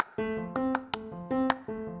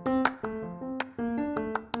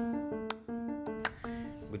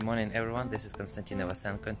Good morning everyone, this is Konstantin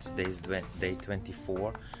Novasenko and today is day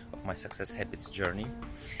 24 of my success habits journey.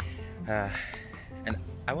 And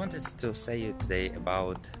I wanted to say you today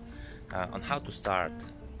about on how to start,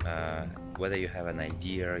 whether you have an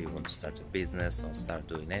idea, you want to start a business or start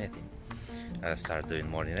doing anything, start doing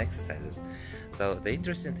morning exercises. So the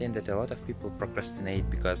interesting thing that a lot of people procrastinate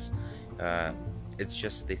because it's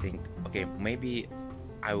just they think, okay, maybe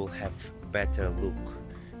I will have better look,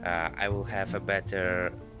 I will have a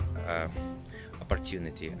better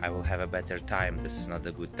opportunity, I will have a better time, this is not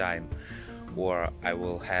a good time, or I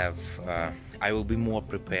will be more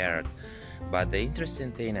prepared. But the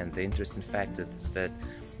interesting thing and the interesting fact is that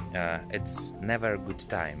it's never a good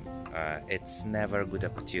time, it's never a good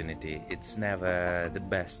opportunity, it's never the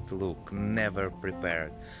best look, never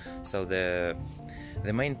prepared. So the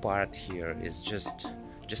main part here is just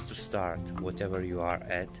to start whatever you are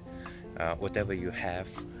at, whatever you have,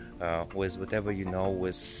 with whatever you know,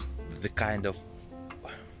 with the kind of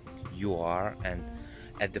you are and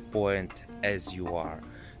at the point as you are.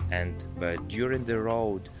 And during the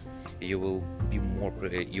road you will be more,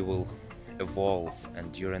 you will evolve,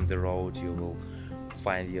 and during the road you will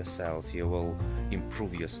find yourself, you will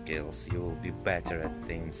improve your skills, you will be better at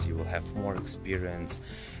things, you will have more experience,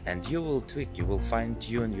 and you will tweak, you will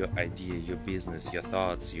fine-tune your idea, your business, your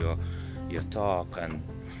thoughts, your talk, and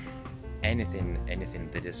anything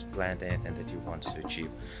that is planned, anything that you want to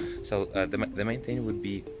achieve. So the main thing would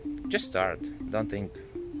be just start.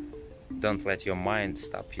 Don't let your mind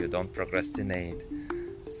stop you, don't procrastinate.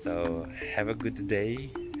 So have a good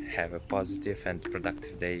day, have a positive and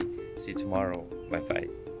productive day. See you tomorrow. Bye bye.